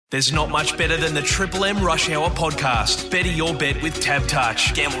There's not much better than the Triple M Rush Hour podcast. Better your bet with Tab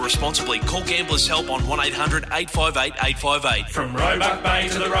Touch. Gamble responsibly. Call Gamblers Help on 1-800-858-858. From Roebuck Bay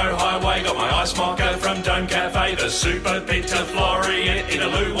to the Roe Highway, got my ice mocha from Dome Cafe, the Super Pizza Florian,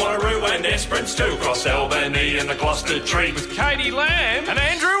 Inaloo, Wanneroo and Esperance too. Across Albany and the Gloucester Tree with Katie Lamb and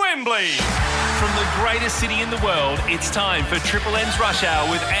Andrew Wembley. From the greatest city in the world, it's time for Triple M's Rush Hour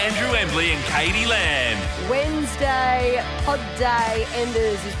with Andrew Embley and Katie Lamb. Wednesday, pod day.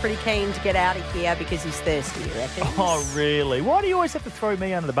 Enders is pretty keen to get out of here because he's thirsty, you reckon? Oh, really? Why do you always have to throw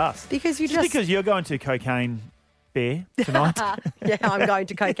me under the bus? Because you just because you're going to Cocaine Bear tonight? Yeah, I'm going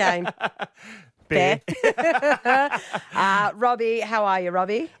to Cocaine Bear. Robbie, how are you,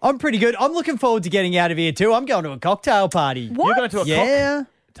 Robbie? I'm pretty good. I'm looking forward to getting out of here too. I'm going to a cocktail party. What? You're going to a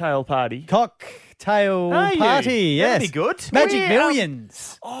cocktail party? Cocktail Are you? party, yes. That'd be good. Magic Where,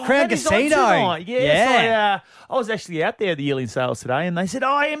 Millions. Crown that is on Casino. tonight. Yes, Yeah. I was actually out there at the yearling sales today and they said,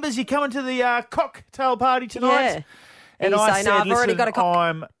 Embers, you're coming to the cocktail party tonight? Yeah. And you I say, said, no, I've already listen, got a cock.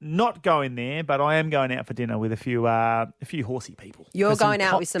 I'm not going there, but I am going out for dinner with a few horsey people. You're For some going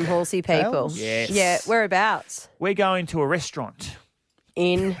out with some horsey people. cocktails? Yes. Yeah, whereabouts? We're going to a restaurant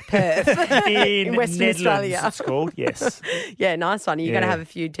In Perth. in Western Netherlands, Australia. it's called, yes. Yeah, nice one. You're going to Yeah. have a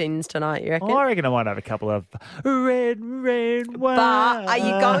few tins tonight, you reckon? I reckon I might have a couple of red wine. But are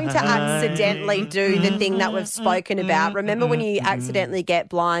you going to accidentally do the thing that we've spoken about? Remember when you accidentally get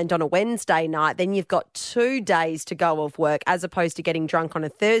blind on a Wednesday night, then you've got 2 days to go of work as opposed to getting drunk on a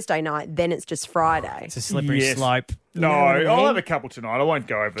Thursday night, then it's just Friday. It's a slippery Yes. slope. No, You know what I I'll mean? have a couple tonight. I won't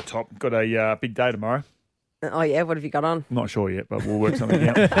go over the top. Got a big day tomorrow. Oh, yeah, what have you got on? I'm not sure yet, but we'll work something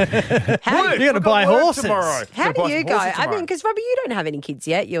out. How, You're going to buy Work horses. tomorrow. how Gotta do buy you some go? horses I mean, tomorrow. because, Robbie, you don't have any kids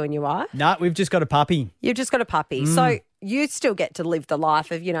yet, you and your wife. No, we've just got a puppy. You've just got a puppy. So you still get to live the life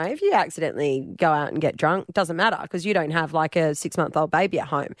of, you know, if you accidentally go out and get drunk, it doesn't matter because you don't have like a 6-month-old baby at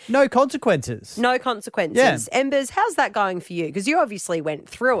home. No consequences. No consequences. Yeah. Embers, how's that going for you? Because you obviously went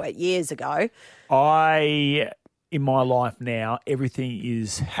through it years ago. In my life now, everything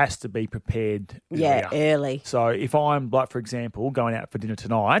has to be prepared. Yeah, earlier. early. So if I'm, like, for example, going out for dinner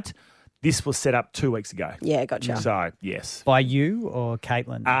tonight, this was set up 2 weeks ago. Yeah, gotcha. So, yes. By you or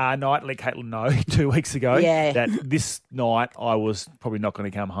Caitlin? No, I'd let Caitlin know 2 weeks ago Yeah. that this night I was probably not going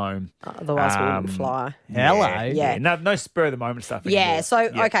to come home. Otherwise we wouldn't fly. Hello. Yeah. No spur of the moment stuff Yeah, anymore. so,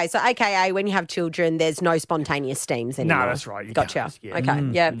 Yeah. okay, so AKA when you have children, there's no spontaneous steams anymore. that's right, you Gotcha. can't, yeah. Okay,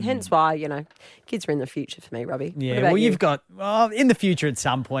 yeah, hence why, you know, kids are in the future for me, Robbie. What Yeah, about well, you? you've got in the future at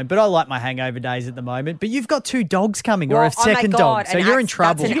some point, but I like my hangover days at the moment. But you've got 2 dogs coming, or Well, a second dog, so you're in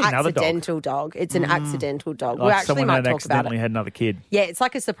trouble. That's an You get another dog. accidental dog. It's an accidental dog. we Like actually someone might had talk about accidentally it. had another kid. Yeah, it's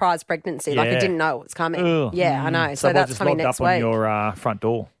like a surprise pregnancy. Like I Yeah. didn't know it was coming. Ugh. Yeah, I know. So Someone that's just coming locked next up on week. your front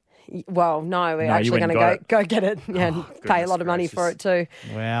door. Well, no, we're No, you actually went going and to got go get it and pay a lot of money for it too.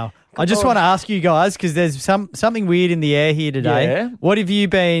 Wow. I just want to ask you guys, because there's something weird in the air here today. Yeah. What have you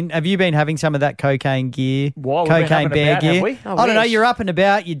been having some of that cocaine gear? What, we've been cocaine up and bear about, gear? have we? Oh, I don't know, wish. you're up and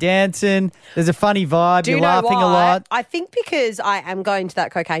about, you're dancing, there's a funny vibe, Do you're you know laughing why? a lot. I think because I am going to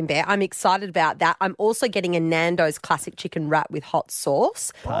that Cocaine Bear, I'm excited about that. I'm also getting a Nando's classic chicken wrap with hot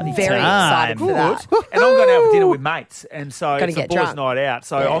sauce. Party Very time. excited for that. And I'm going out for dinner with mates, and so Gonna it's a get boys' drunk. night out.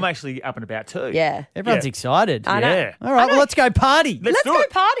 So Yeah. I'm actually up and about too. Yeah. Everyone's Yeah. excited. I know. Yeah. All right, well, let's go party. Let's do go it.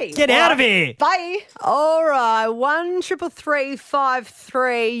 party. Get out of here. Bye. All right,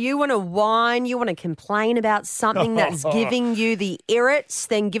 1-333-553. You want to whine? You want to complain about something that's giving you the irrits?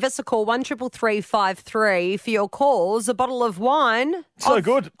 Then give us a call 1-333-553 for your calls. A bottle of wine. So of,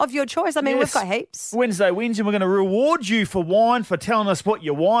 good. of your choice. I mean, Yes. we've got heaps. Wednesday wins, and we're going to reward you for wine, for telling us what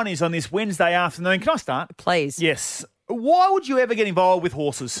your wine is on this Wednesday afternoon. Can I start? Please. Yes. Why would you ever get involved with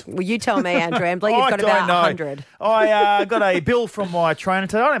horses? Well, you tell me, Andrew Embley. You've I got don't about know. 100. I got a bill from my trainer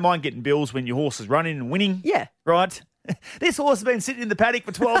today. I don't mind getting bills when your horse is running and winning. Yeah. Right? This horse has been sitting in the paddock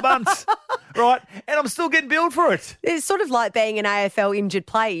for 12 months. Right? And I'm still getting billed for it. It's sort of like being an AFL injured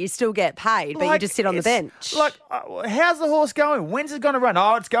player. You still get paid, but you just sit on the it's bench. Like, how's the horse going? When's it going to run?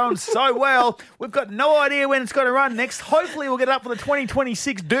 Oh, it's going so well. We've got no idea when it's going to run next. Hopefully, we'll get it up for the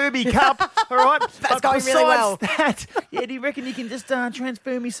 2026 Derby Cup. All right? That's But going really well. besides that, yeah, do you reckon you can just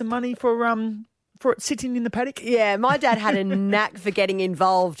transfer me some money for it sitting in the paddock? Yeah, my dad had a knack for getting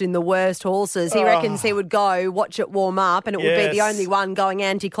involved in the worst horses. He reckons he would go watch it warm up and it would be the Yes. only one going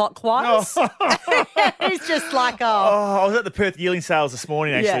anti-clockwise. He's just like, I was at the Perth yearling sales this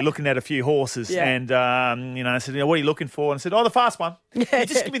morning, actually, Yeah. looking at a few horses. Yeah. And, I said, what are you looking for? And I said, the fast one. Yeah,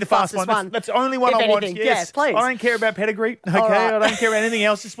 just give me the fast Fastest one. one. That's the only one If I want. anything, Yes. yeah, please. I don't care about pedigree. Okay. right. I don't care about anything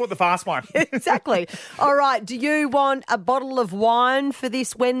else. Just want the fast one. Exactly. All right, do you want a bottle of wine for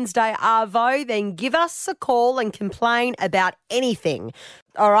this Wednesday arvo? Then can give us a call and complain about anything.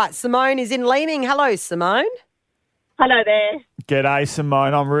 All right, Simone is in Leeming. Hello, Simone. Hello there. G'day,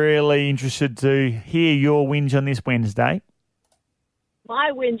 Simone. I'm really interested to hear your whinge on this Wednesday.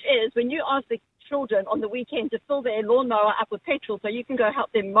 My whinge is when you ask the children on the weekend to fill their lawnmower up with petrol so you can go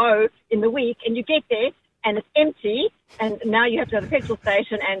help them mow in the week, and you get there and it's empty, and now you have to go to the petrol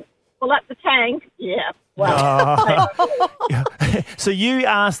station and fill up the tank. Yeah, well. So you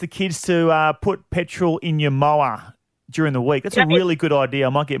asked the kids to put petrol in your mower during the week. That's a really good idea. I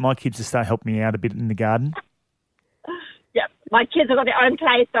might get my kids to start helping me out a bit in the garden. Yeah, my kids have got their own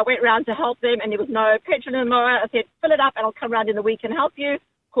place, so I went round to help them, and there was no petrol in the mower. I said, fill it up, and I'll come round in the week and help you.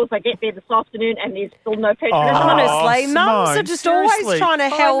 Of course, I get there this afternoon, and there's still no petrol in the mower. Honestly, Simone, mums are just always seriously. trying to I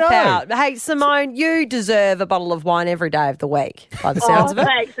help know. out. Hey, Simone, you deserve a bottle of wine every day of the week, by the sounds of it.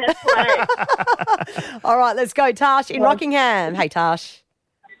 Thanks, that's great. All right, let's go. Tash in Rockingham. Hey, Tash.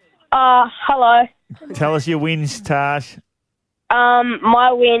 Hello. Tell us your whinge, Tash.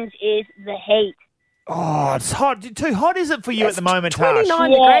 My wins is the heat. Oh, it's hot. Too hot is it for you at the moment, Tash?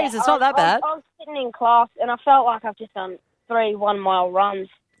 29 degrees. It's not that bad. I was sitting in class and I felt like I've just done 3 1-mile runs.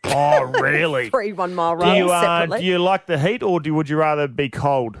 Oh, really? 3 1-mile runs separately. Do you like the heat, or would you rather be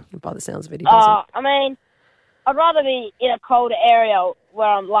cold? By the sounds of it, he doesn't. I mean, I'd rather be in a colder area where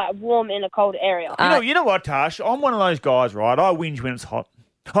I'm like warm in a cold area. You know what, Tash? I'm one of those guys, right? I whinge when it's hot.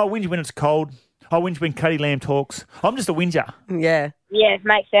 I whinge when it's cold. I whinge when Cuddy Lamb talks. I'm just a whinger. Yeah. Yeah,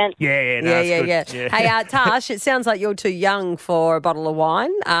 makes sense. Yeah, no, it's good. Hey, Tash, it sounds like you're too young for a bottle of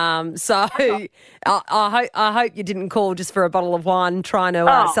wine. So I hope you didn't call just for a bottle of wine trying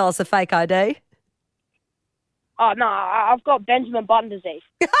to sell us a fake ID. Oh, no, I've got Benjamin Button disease.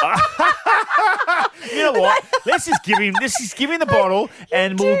 You know what? Let's just give him the bottle,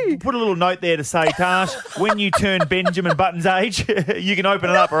 and we'll put a little note there to say, Tash, when you turn Benjamin Button's age, you can open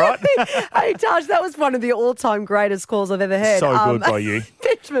it up, all right? Hey, Tash, that was one of the all-time greatest calls I've ever heard. So good by you.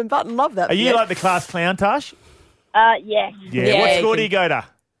 Benjamin Button, love that. Are you like the class clown, Tash? Yeah. Yeah. What school do you go to?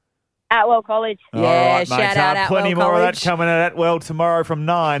 Atwell College. Yeah, All right, mate. shout out Atwell Plenty more of College. that coming at Atwell tomorrow from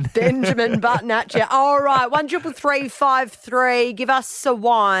 9. Benjamin Button at you. All right, 133353. Give us a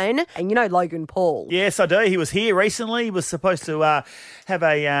wine. And you know Logan Paul. Yes, I do. He was here recently. He was supposed to have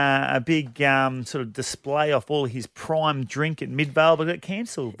a big sort of display of all his prime drink at Midvale, but got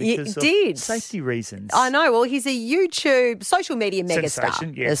cancelled because of safety reasons. I know. Well, he's a YouTube social media megastar,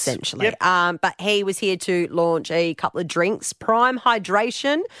 Sensation, yes. essentially. Yep. But he was here to launch a couple of drinks. Prime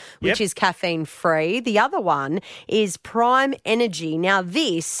Hydration, which is caffeine-free. The other one is Prime Energy. Now,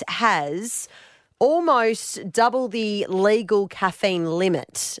 this has almost double the legal caffeine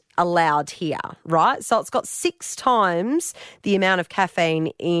limit allowed here, right? So it's got 6 times the amount of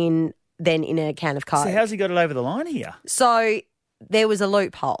caffeine than in a can of Coke. So how's he got it over the line here? So there was a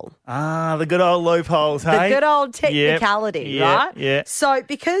loophole. The good old loopholes, hey? The good old technicality, right? Yeah. So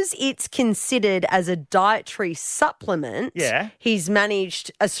because it's considered as a dietary supplement, he's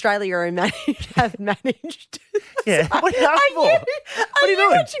managed, have managed. Yeah. What are you laughing for? What are you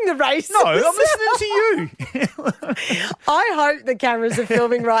doing? Watching the race? No, I'm listening to you. I hope the cameras are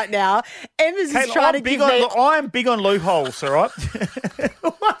filming right now. Emma's is trying to give me... I'm big on loopholes, all right?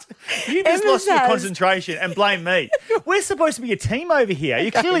 What? You just lost your concentration and blame me. We're supposed to be a team over here.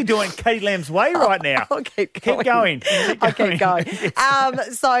 You're clearly doing Katie Lamb's way right now. I'll keep going. Keep going. I'll keep going.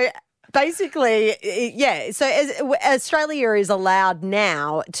 So basically, so Australia is allowed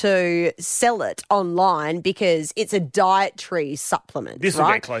now to sell it online because it's a dietary supplement. This will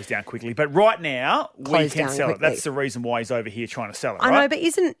get closed down quickly, but right now we can sell it. That's the reason why he's over here trying to sell it. I know, but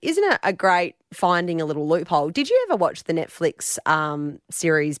isn't it a great finding a little loophole? Did you ever watch the Netflix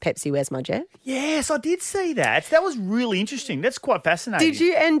series Pepsi Where's My Jet? Yes, I did see that. That was really interesting. That's quite fascinating. Did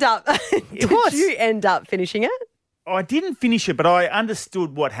you end up? You end up finishing it? I didn't finish it, but I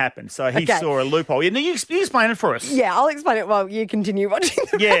understood what happened. So he saw a loophole. You explain it for us. Yeah, I'll explain it while you continue watching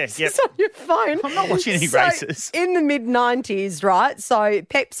the races on your phone. I'm not watching any races. In the mid-90s, right, so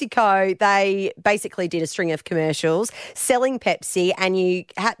PepsiCo, they basically did a string of commercials selling Pepsi, and you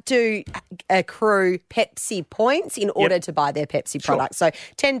had to accrue Pepsi points in order to buy their Pepsi products. So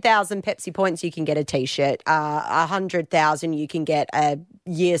 10,000 Pepsi points, you can get a T-shirt. 100,000, you can get a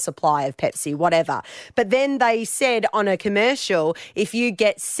year supply of Pepsi, whatever. But then they said on a commercial, if you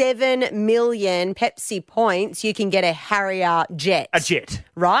get 7 million Pepsi points, you can get a Harrier jet. A jet.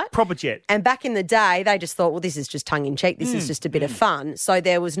 Right? Proper jet. And back in the day, they just thought, well, this is just tongue-in-cheek. This is just a bit of fun. So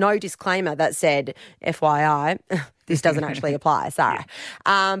there was no disclaimer that said, FYI, this doesn't actually apply. Sorry.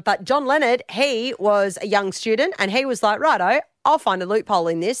 But John Leonard, he was a young student, and he was like, righto, I'll find a loophole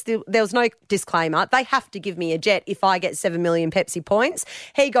in this. There was no disclaimer. They have to give me a jet if I get 7 million Pepsi points.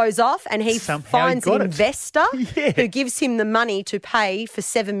 He goes off and he finds an investor who gives him the money to pay for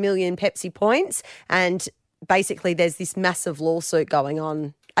 7 million Pepsi points. And basically there's this massive lawsuit going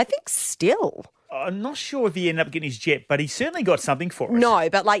on, I think still. I'm not sure if he ended up getting his jet, but he certainly got something for it. No,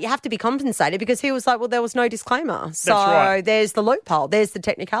 but you have to be compensated because he was like, well, there was no disclaimer. So That's right. There's the loophole. There's the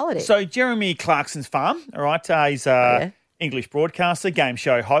technicality. So Jeremy Clarkson's farm, all right, he's English broadcaster, game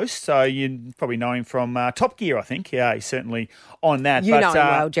show host. So you probably know him from Top Gear, I think. Yeah, he's certainly on that. You know him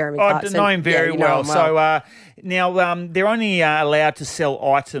well, Jeremy Clarkson. I know him very well. So now they're only allowed to sell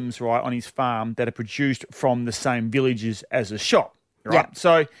items, right, on his farm that are produced from the same villages as a shop, right? Yep.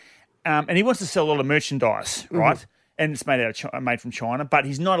 So, and he wants to sell a lot of merchandise, right? Mm-hmm. And it's made from China, but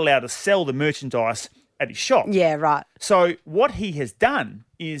he's not allowed to sell the merchandise at his shop. Yeah, right. So what he has done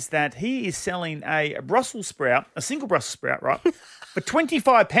is that he is selling a Brussels sprout, a single Brussels sprout, right, for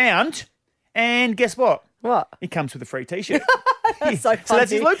 £25. And guess what? What? It comes with a free T-shirt. That's so funny. So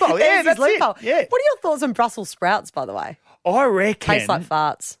that's his loophole. Yeah, that's loophole. it. Yeah. What are your thoughts on Brussels sprouts, by the way? I reckon Tastes like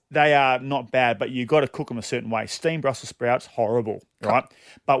farts. They are not bad, but you got to cook them a certain way. Steamed Brussels sprouts, horrible, right?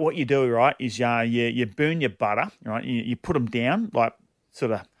 But what you do, right, is you burn your butter, right? You put them down, like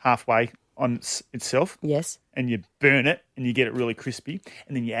sort of halfway on itself. Yes. And you burn it and you get it really crispy.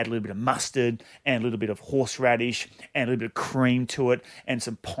 And then you add a little bit of mustard and a little bit of horseradish and a little bit of cream to it and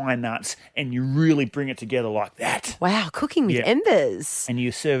some pine nuts. And you really bring it together like that. Wow, cooking with embers. And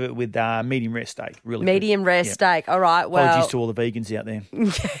you serve it with medium rare steak. Really medium rare steak. All right, well. Apologies to all the vegans out there.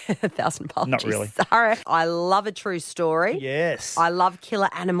 1,000 apologies. Not really. Sorry. I love a true story. Yes. I love killer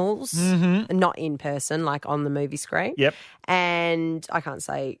animals. Mm-hmm. Not in person, like on the movie screen. Yep. And I can't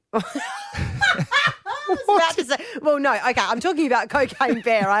say... I was about to say, well, no, okay, I'm talking about Cocaine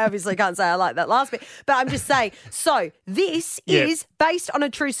Bear. I obviously can't say I like that last bit, but I'm just saying, so this is based on a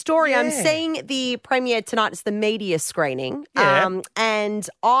true story. I'm seeing the premiere tonight. It's the media screening. And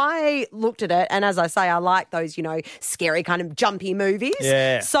I looked at it, and as I say, I like those, scary kind of jumpy movies.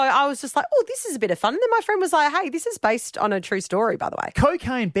 Yeah. So I was just like, oh, this is a bit of fun. And then my friend was like, hey, this is based on a true story, by the way.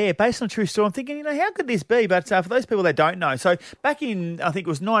 Cocaine Bear, based on a true story. I'm thinking, how could this be? But for those people that don't know, so back in, I think it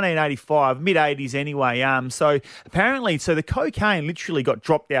was 1985, mid-80s anyway, so apparently, the cocaine literally got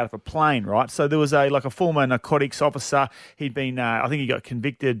dropped out of a plane, right? So there was a former narcotics officer. He'd been, I think he got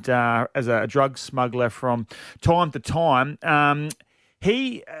convicted as a drug smuggler from time to time.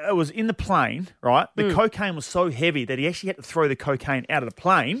 He was in the plane, right? The cocaine was so heavy that he actually had to throw the cocaine out of the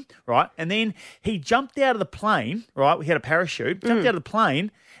plane, right? And then he jumped out of the plane, right? We had a parachute, jumped out of the plane,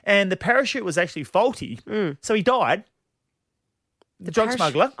 and the parachute was actually faulty. So he died. The drug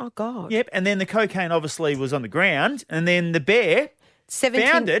smuggler. Oh, God. Yep. And then the cocaine obviously was on the ground. And then the bear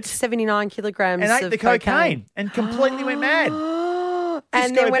found it. 79 kilograms and ate the cocaine and completely went mad.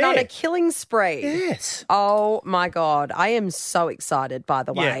 And then went on a killing spree. Yes. Oh, my God. I am so excited, by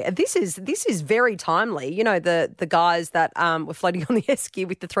the way. Yeah. This is very timely. The guys that were floating on the Esky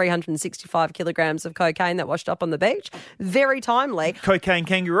with the 365 kilograms of cocaine that washed up on the beach. Very timely. Cocaine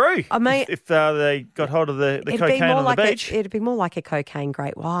kangaroo. I mean, if they got hold of the cocaine on the beach. It'd be more like a cocaine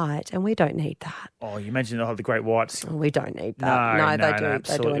great white, and we don't need that. Oh, you imagine they'll have the great whites. We don't need that. No,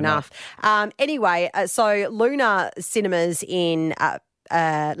 they do enough. Anyway, so Luna Cinemas in...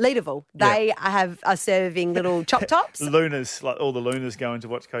 Leaderville, they are serving little chop tops. Lunas, like all the Lunas going to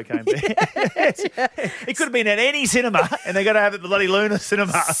watch Cocaine Bear. It could have been at any cinema, and they got to have it at the bloody Luna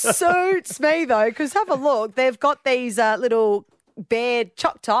cinema. Suits me though, because have a look. They've got these little bear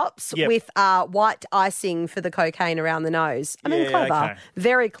chop tops with white icing for the cocaine around the nose. I mean, clever, okay.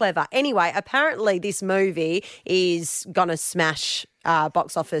 Very clever. Anyway, apparently this movie is gonna smash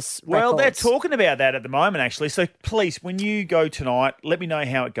box office records. Well, they're talking about that at the moment, actually. So please, when you go tonight, let me know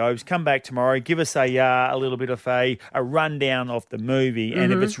how it goes. Come back tomorrow. Give us a little bit of a rundown of the movie.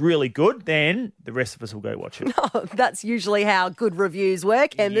 And if it's really good, then the rest of us will go watch it. Oh, that's usually how good reviews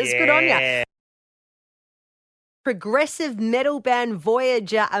work. And that's good on you. Progressive metal band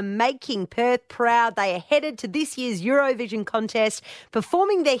Voyager are making Perth proud. They are headed to this year's Eurovision contest,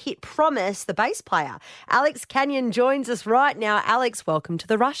 performing their hit Promise, the bass player. Alex Canyon joins us right now. Alex, welcome to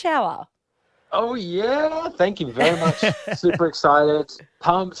the Rush Hour. Oh, yeah. Thank you very much. Super excited.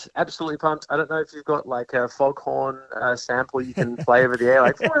 Pumped. Absolutely pumped. I don't know if you've got like a foghorn sample you can play over the air.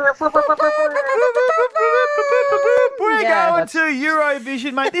 Like, we're going to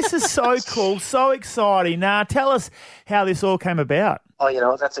Eurovision, mate. This is so cool, so exciting. Tell us how this all came about.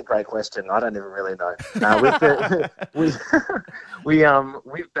 Oh, that's a great question. I don't even really know.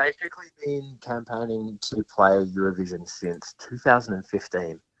 We've basically been campaigning to play Eurovision since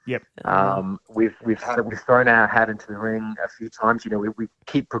 2015. Yep. We've thrown our hat into the ring a few times. You know, we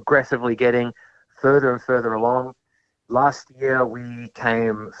keep progressively getting further and further along. Last year, we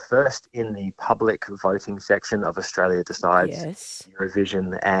came first in the public voting section of Australia Decides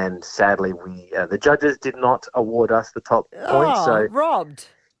Eurovision, and sadly, the judges did not award us the top point. So robbed.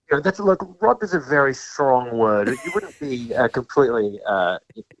 You know, robbed is a very strong word. You wouldn't be completely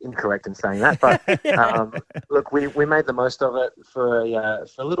incorrect in saying that, but look, we made the most of it for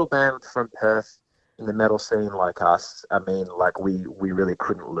a little band from Perth in the metal scene like us. I mean, like we really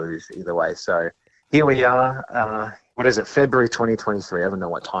couldn't lose either way. So here we are. What is it? February 2023. I don't know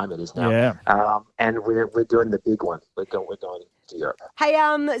what time it is now. Yeah. And we're doing the big one. We're going to Europe. Hey,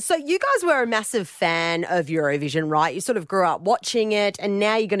 so you guys were a massive fan of Eurovision, right? You sort of grew up watching it, and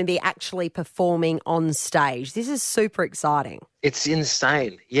now you're going to be actually performing on stage. This is super exciting. It's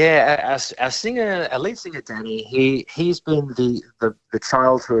insane. Yeah, our lead singer Danny, he's been the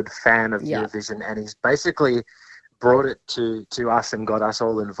childhood fan of Eurovision, and he's basically brought it to us and got us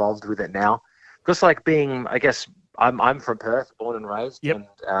all involved with it now. Just like being, I guess, I'm from Perth, born and raised, and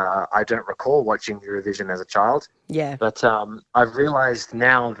I don't recall watching Eurovision as a child. Yeah. But I've realised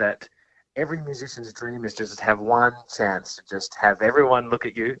now that every musician's dream is just to have one chance to just have everyone look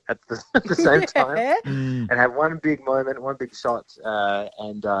at you at the same time and have one big moment, one big shot,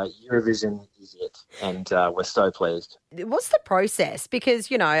 and Eurovision is it. And we're so pleased. What's the process?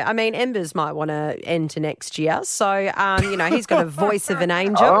 Because, you know, I mean, Embers might want to enter next year. So, you know, he's got a voice of an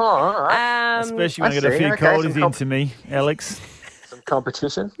angel. Oh, all right. Especially when I got a few coldies into me, Alex. Some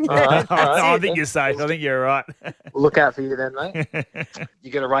competition. All right. I think you're safe. I think you're right. Look out for you then, mate.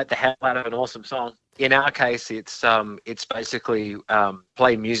 You got to write the hell out of an awesome song. In our case, it's basically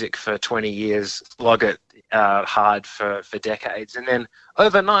play music for 20 years, slog it hard for decades, and then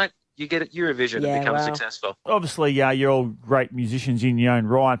overnight you get at Eurovision and become successful. Obviously, you're all great musicians in your own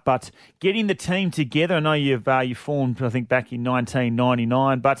right, but getting the team together, I know you formed, I think, back in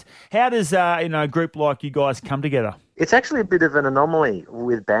 1999, but how does a group like you guys come together? It's actually a bit of an anomaly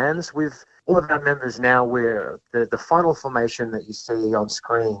with bands. With all of our members now, the final formation that you see on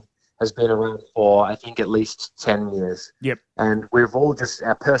screen has been around for, I think, at least 10 years. Yep. And we've all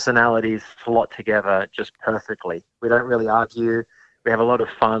our personalities slot together just perfectly. We don't really argue. We have a lot of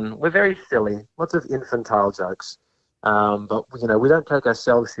fun. We're very silly, lots of infantile jokes. But, you know, we don't take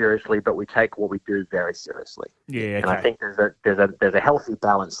ourselves seriously, but we take what we do very seriously. Yeah, okay. And I think there's a healthy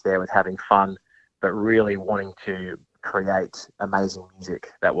balance there with having fun, but really wanting to create amazing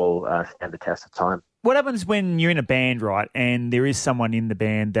music that will stand the test of time. What happens when you're in a band, right, and there is someone in the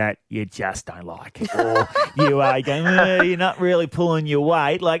band that you just don't like? Or you are going, you're not really pulling your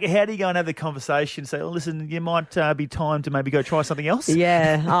weight. Like, how do you go and have the conversation? Say, listen, you might be time to maybe go try something else?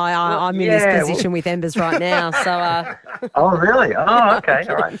 Yeah, I'm in this position with Embers right now. So. Oh, really? Oh, okay.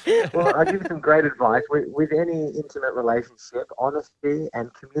 All right. Well, I'll give you some great advice. With any intimate relationship, honesty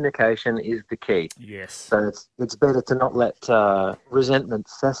and communication is the key. Yes. So it's better to not let resentment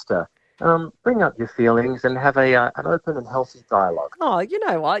fester. Bring up your feelings and have an open and healthy dialogue. Oh, you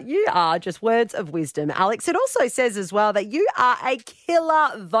know what? You are just words of wisdom, Alex. It also says as well that you are a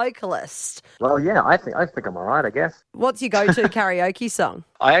killer vocalist. Well, yeah, I think I'm all right, I guess. What's your go-to karaoke song?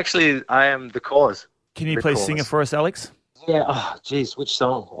 I am The Cause. Can you please sing it for us, Alex? Yeah. Oh, geez, which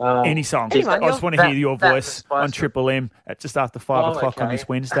song? Any song. I just want to hear your voice on Triple M at just after 5 o'clock on this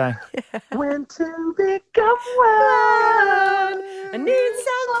Wednesday. When to become one, I need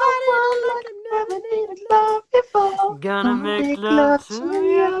somebody like I never needed love before. Gonna make love to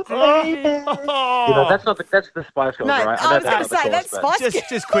you, baby. You know, that's the Spice Girls, No, right? I was going to say, that's Spice Girls.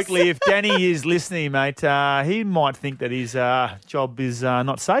 Just quickly, if Danny is listening, mate, he might think that his job is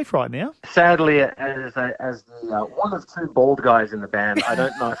not safe right now. Sadly, as the one of two bald guys in the band, I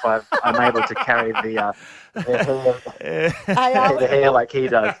don't know if I'm able to carry the hair like he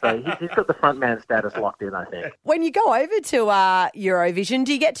does. So he's got the front man status locked in, I think. When you go over to Eurovision,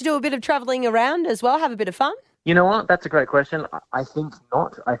 do you get to do a bit of travelling around as well, have a bit of fun? You know what? That's a great question. I think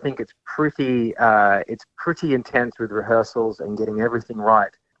not. I think it's pretty intense with rehearsals and getting everything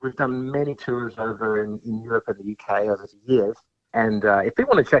right. We've done many tours over in Europe and the UK over the years. And if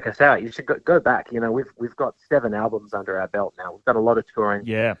people want to check us out, you should go back. You know, we've got 7 albums under our belt now. We've done a lot of touring.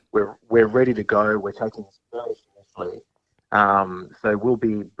 Yeah. We're ready to go. We're taking this very seriously. So we'll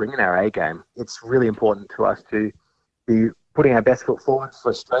be bringing our A game. It's really important to us to be putting our best foot forward for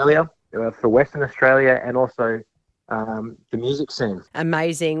Australia, for Western Australia, and also the music scene.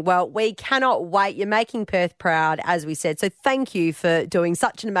 Amazing. Well, we cannot wait. You're making Perth proud, as we said. So thank you for doing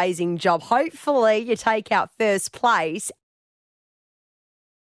such an amazing job. Hopefully you take out first place.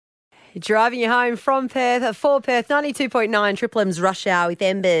 Driving you home from Perth, for Perth, 92.9 Triple M's Rush Hour with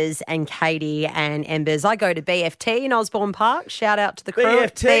Embers and Katie and Embers. I go to BFT in Osborne Park. Shout out to the crew.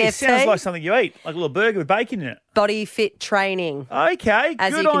 BFT sounds like something you eat, like a little burger with bacon in it. Body fit training. Okay,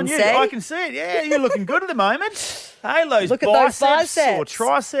 As good you on can you. see. I can see it. Yeah, you're looking good at the moment. Hey, those Look at those biceps or biceps.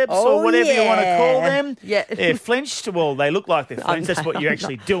 triceps Oh, or whatever you want to call yeah. them. Yeah. They're flinched. Well, they look like they're flinched. That's what you're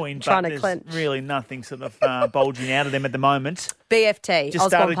actually doing. trying but to there's clench. really nothing sort of bulging out of them at the moment. BFT, Just Osborne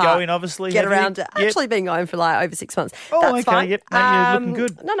started Park. going, obviously. Get have you? around to Yep. actually been going for like over 6 months. Oh, That's okay, fine. yep. No, you're looking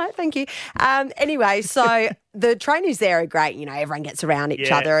good. No, thank you. Anyway, so the trainers there are great. You know, everyone gets around each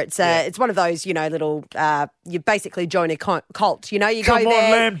Yeah, other. It's one of those, you know, little, you basically join a cult. You know, you Come go on,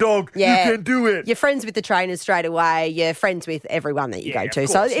 there. lamb dog. Yeah. You can do it. You're friends with the trainers straight away. You're friends with everyone that you go of to.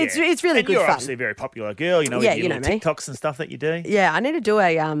 course, So yeah. it's really and good you're fun. obviously a very popular girl, you know, Yeah, with your you know little me. TikToks and stuff that you do. Yeah, I need to do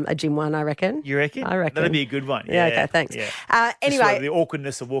a gym one, I reckon. You reckon? I reckon. That'd be a good one. Yeah, okay, thanks. Yeah. Anyway. Just sort of the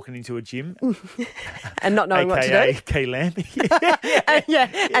awkwardness of walking into a gym. And not knowing what to AKA do. K Lamb.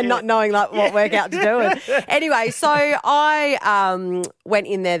 and not knowing like what workout to do. And anyway, so I went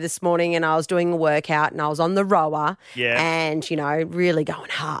in there this morning and I was doing a workout and I was on the rower. Yeah. And, you know, really going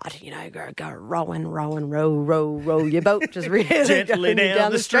hard. You know, go rowing, row your boat. Just really Gently going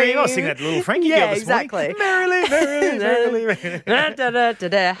down the stream. I was singing that to little Frankie girl this morning. exactly. Merrily, merrily, merrily. Da, da, da, da,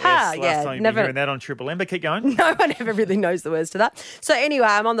 da. Ha, Yes, last time you've been hearing that on Triple M, but keep going. No one ever really knows the words to that. So anyway,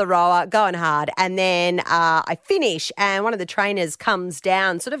 I'm on the rower, going hard, and then I finish, and one of the trainers comes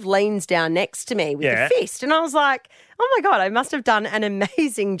down, sort of leans down next to me with Yeah. a fist, and I was like, oh my God, I must have done an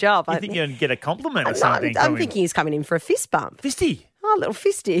amazing job. You think you're going to get a compliment or No, something? I'm from him? thinking he's coming in for a fist bump. Fisty. Oh, little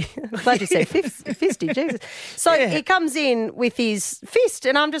fisty. I'm glad you said fisty, Jesus. So Yeah. he comes in with his fist,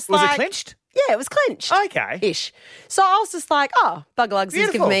 and I'm just Was like... it clenched? Yeah, it was clenched. Okay. Ish. So I was just like, oh, Buglugs is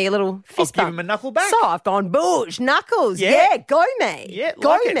Beautiful. giving me a little I'll fist give bump. him a knuckle back. So I've gone, Boosh, knuckles. Yeah. Yeah, go me. Yeah, go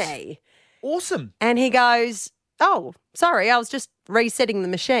like it. me. Awesome. And he goes, oh, sorry, I was just resetting the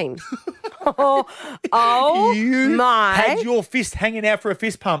machine. oh You my had your fist hanging out for a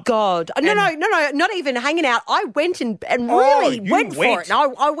fist pump. God. No, not even hanging out. I went and really you went for went. it.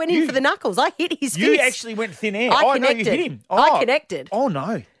 And I went in You- for the knuckles. I hit his You fist. actually went thin air. I oh, connected. no, you hit him. I Oh. connected. Oh,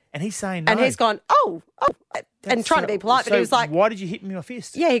 no. And he's saying no. And he's gone, oh, and trying to be polite, but he was like, why did you hit me with your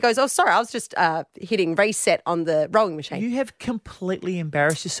fist? yeah, he goes, oh, sorry, I was just hitting reset on the rowing machine. You have completely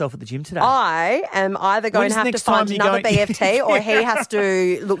embarrassed yourself at the gym today. I am either going When's to have to next find time you're another going- BFT or he has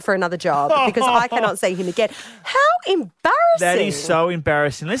to look for another job because I cannot see him again. How embarrassing. That is so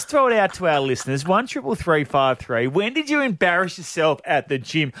embarrassing. Let's throw it out to our listeners. 133353. When did you embarrass yourself at the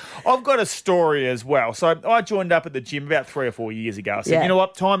gym? I've got a story as well. So I joined up at the gym about 3 or 4 years ago. I said, Yeah. you know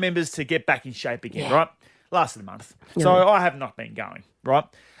what, time members to get back in shape again, Yeah. right? Lasted a month. So I have not been going, right?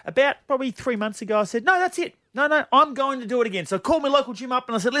 About probably 3 months ago, I said, no, that's it. No, I'm going to do it again. So I called my local gym up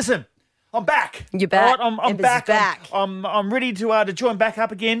and I said, listen, I'm back. You're back. All right, I'm Embers back. is back. I'm ready to join back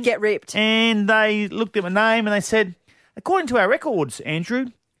up again. Get ripped. And they looked at my name and they said, according to our records, Andrew,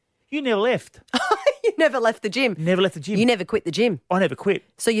 you never left. You never left the gym. Never left the gym. You never quit the gym. I never quit.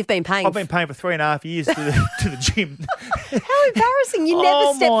 So you've been paying. I've been paying for 3.5 years to the gym. How embarrassing. You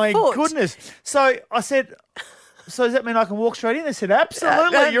never stepped Oh, my foot. goodness. So I said, so does that mean I can walk straight in? They said,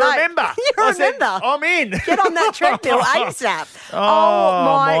 absolutely. You're mate, a member. you're I a said, member. I'm in. Get on that treadmill ASAP. Oh,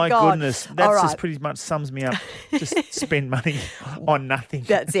 my God. goodness. All That right. just pretty much sums me up. Just spend money on nothing.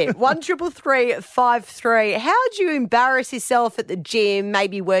 That's it. 133353. How'd you embarrass yourself at the gym?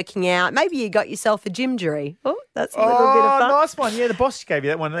 Maybe working out. Maybe you got yourself a gym jury. Oh, that's a little bit of fun. Nice one. Yeah, the boss gave you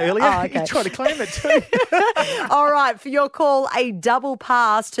that one earlier. Oh, okay. You tried to claim it too. All right, for your call, a double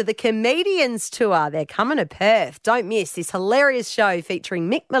pass to the Comedians Tour. They're coming to Perth. Don't miss this hilarious show featuring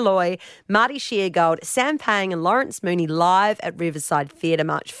Mick Malloy, Marty Sheargold, Sam Pang and Lawrence Mooney live at Riverside Theatre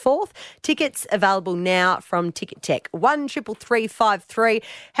March 4th. Tickets available now from Ticket Tech. 133353.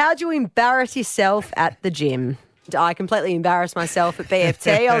 How'd you embarrass yourself at the gym? I completely embarrassed myself at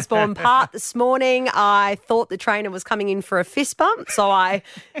BFT. Osborne Park this morning. I thought the trainer was coming in for a fist bump, so I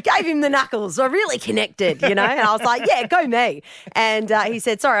gave him the knuckles. I really connected, you know, and I was like, yeah, go me. And he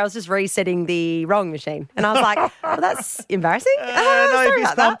said, sorry, I was just resetting the rowing machine. And I was like, well, that's embarrassing. No, Sorry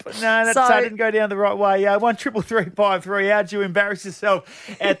fist about bump. that. No, that didn't go down the right way. 133353. How'd you embarrass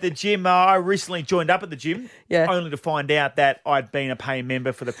yourself at the gym? I recently joined up at the gym, only to find out that I'd been a paying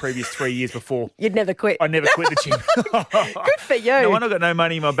member for the previous 3 years before. You'd never quit. I never quit the gym. Good for you. No wonder I've got no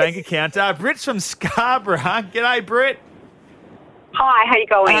money in my bank account. Britt's from Scarborough. G'day, Britt. Hi, how you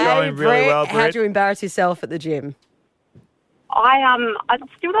going? Hey, Going really Brett, well, Brett. how'd you embarrass yourself at the gym? I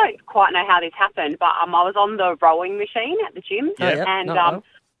still don't quite know how this happened, but I was on the rowing machine at the gym, Oh, yep. and Not well.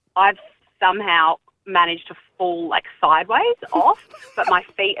 I've somehow managed to fall like sideways off, but my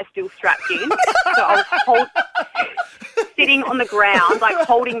feet are still strapped in. So I was sitting on the ground, like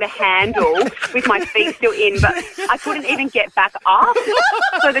holding the handle with my feet still in, but I couldn't even get back up.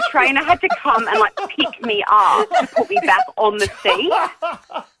 So the trainer had to come and like pick me up to put me back on the seat.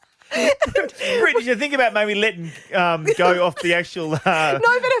 Britt, did you think about maybe letting go off the actual... No, but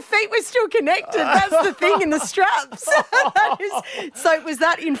her feet were still connected. That's the thing in the straps. So was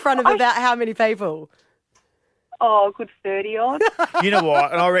that in front of about how many people? Oh, good 30 odd. You know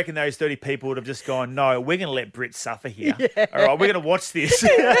what? And I reckon those 30 people would have just gone, no, we're going to let Britt suffer here. Yeah. All right, we're going to watch this.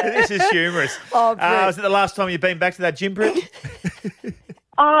 This is humorous. Oh, Britt. Was it the last time you've been back to that gym, Britt?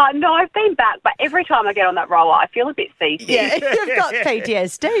 No, I've been back, but every time I get on that roller, I feel a bit seasick. Yeah, you've got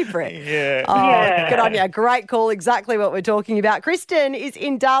PTSD, Britt. Yeah. Oh, Yeah. Good on you. Great call. Exactly what we're talking about. Kristen is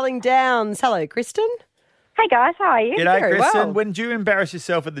in Darling Downs. Hello, Kristen. Hey guys, how are you? G'day, Very Kristen. well. When do you embarrass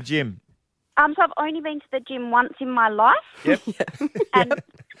yourself at the gym? So I've only been to the gym once in my life. Yep.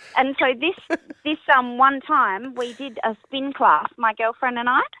 And so this one time we did a spin class, my girlfriend and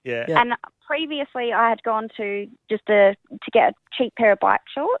I. Yeah. Yeah. And previously I had gone to just to get a cheap pair of bike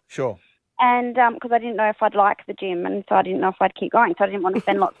shorts. Sure. And because I didn't know if I'd like the gym, and so I didn't know if I'd keep going, so I didn't want to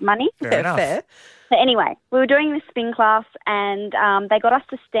spend lots of money. Fair enough. Fair. So anyway, we were doing the spin class, and they got us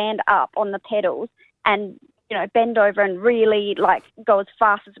to stand up on the pedals and, you know, bend over and really, like, go as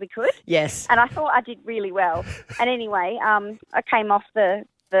fast as we could. Yes. And I thought I did really well. And anyway, I came off the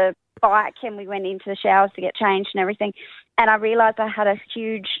bike and we went into the showers to get changed and everything. And I realised I had a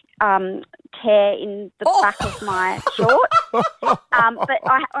huge tear in the back of my shorts. But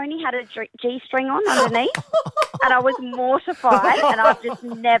I only had a G-string on underneath. And I was mortified, and I've just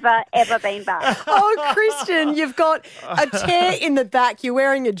never, ever been back. Oh, Kristen, you've got a tear in the back, you're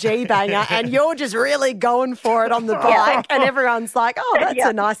wearing a G-banger, and you're just really going for it on the bike, and everyone's like, oh, that's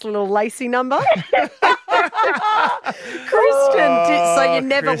a nice little lacy number. Kristen, so you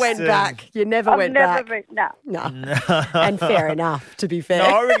never went Kristen. back. You never went back. No. No. And fair enough, to be fair. No,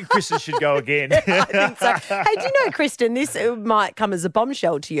 I reckon Kristen should go again. I think so. Hey, do you know, Kristen, this might come as a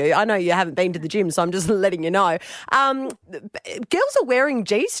bombshell to you. I know you haven't been to the gym, so I'm just letting you know. Girls are wearing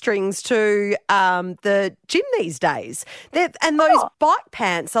G-strings to the gym these days. And those bike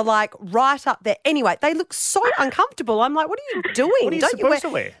pants are like right up there. Anyway, they look so uncomfortable. I'm like, what are you doing? What are you supposed to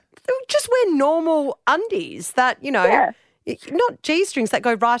wear? Just wear normal undies that, you know, not G-strings that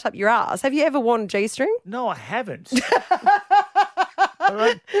go right up your ass. Have you ever worn a G-string? No, I haven't. I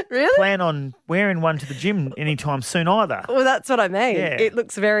don't Really? plan on wearing one to the gym anytime soon either. Well, that's what I mean. Yeah. It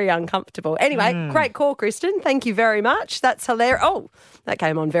looks very uncomfortable. Anyway, great call, Kristen. Thank you very much. That's hilarious. Oh, that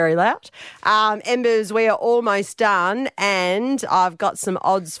came on very loud. Embers, we are almost done, and I've got some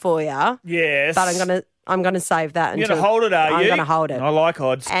odds for you. Yes. But I'm gonna save that You're until going to hold it, are you? I'm gonna hold it. I like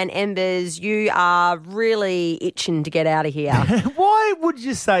odds. And Embers, you are really itching to get out of here. Why would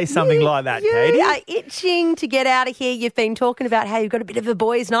you say something like that, Katie? You are itching to get out of here. You've been talking about how you've got a bit of a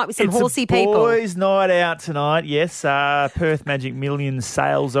boys' night with some It's horsey a people. boys' night out tonight, yes. Perth Magic Millions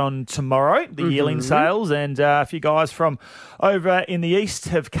sales on tomorrow, the yearling sales, and a few guys from over in the east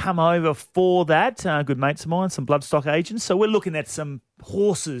have come over for that. Good mates of mine, some bloodstock agents. So we're looking at some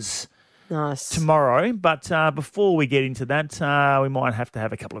horses Nice. tomorrow. But before we get into that, we might have to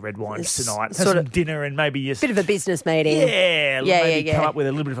have a couple of red wines tonight. Have sort some of dinner and maybe just... Bit of a business meeting. maybe come up with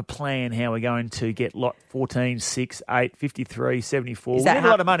a little bit of a plan how we're going to get lot 14, 6, 8, 53, 74. We need a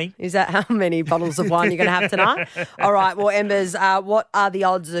lot of money. Is that how many bottles of wine you're going to have tonight? All right. Well, Embers, what are the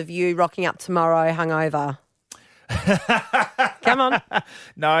odds of you rocking up tomorrow hungover? Come on.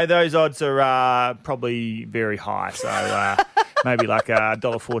 No, those odds are probably very high. So maybe like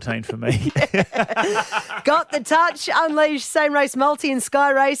 $1.14 for me. Got the touch. Unleash Same Race Multi and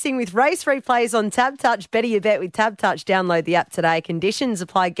Sky Racing with race replays on Tab Touch. Better your bet with Tab Touch. Download the app today. Conditions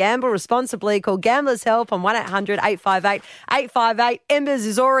apply. Gamble responsibly. Call Gamblers Help on 1-800-858-858. Embers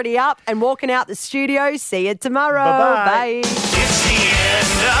is already up and walking out the studio. See you tomorrow. Bye-bye. Bye. It's the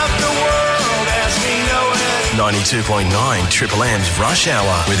end of the world as we know it. 92.9 Triple M's Rush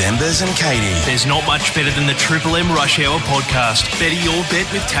Hour with Embers and Katie. There's not much better than the Triple M Rush Hour podcast. Better your bet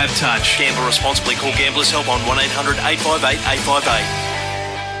with Tab Touch. Gamble responsibly. Call Gamblers Help on 1-800-858-858.